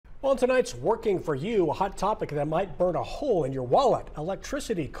Well, tonight's Working for You, a hot topic that might burn a hole in your wallet.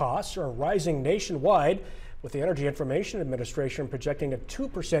 Electricity costs are rising nationwide, with the Energy Information Administration projecting a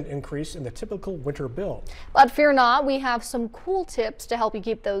 2% increase in the typical winter bill. But fear not, we have some cool tips to help you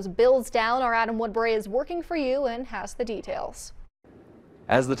keep those bills down. Our Adam Woodbury is working for you and has the details.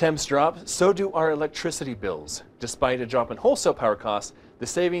 As the temps drop, so do our electricity bills. Despite a drop in wholesale power costs, the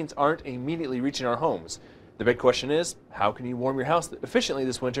savings aren't immediately reaching our homes. The big question is, how can you warm your house efficiently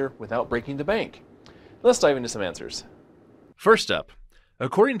this winter without breaking the bank? Let's dive into some answers. First up,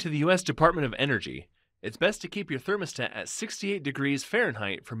 according to the U.S. Department of Energy, it's best to keep your thermostat at 68 degrees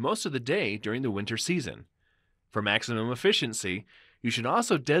Fahrenheit for most of the day during the winter season. For maximum efficiency, you should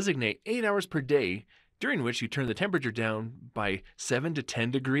also designate 8 hours per day during which you turn the temperature down by 7 to 10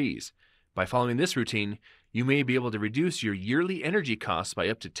 degrees. By following this routine, you may be able to reduce your yearly energy costs by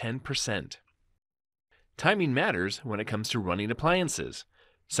up to 10%. Timing matters when it comes to running appliances.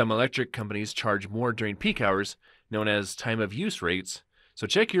 Some electric companies charge more during peak hours, known as time of use rates, so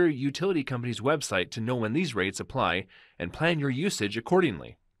check your utility company's website to know when these rates apply and plan your usage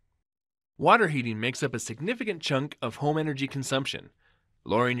accordingly. Water heating makes up a significant chunk of home energy consumption.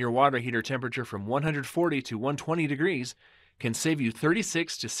 Lowering your water heater temperature from 140 to 120 degrees can save you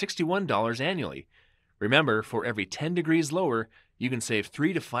 $36 to $61 annually. Remember, for every 10 degrees lower, you can save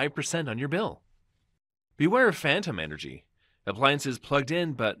 3 to 5% on your bill. Beware of phantom energy. Appliances plugged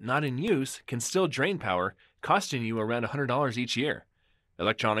in but not in use can still drain power, costing you around $100 each year.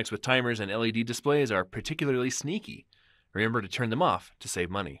 Electronics with timers and LED displays are particularly sneaky. Remember to turn them off to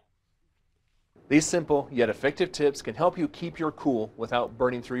save money. These simple yet effective tips can help you keep your cool without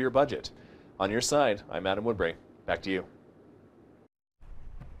burning through your budget. On your side, I'm Adam Woodbury. Back to you.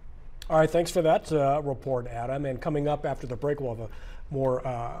 All right, thanks for that report, Adam. And coming up after the break, we'll have more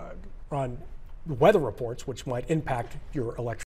on weather reports, which might impact your electricity.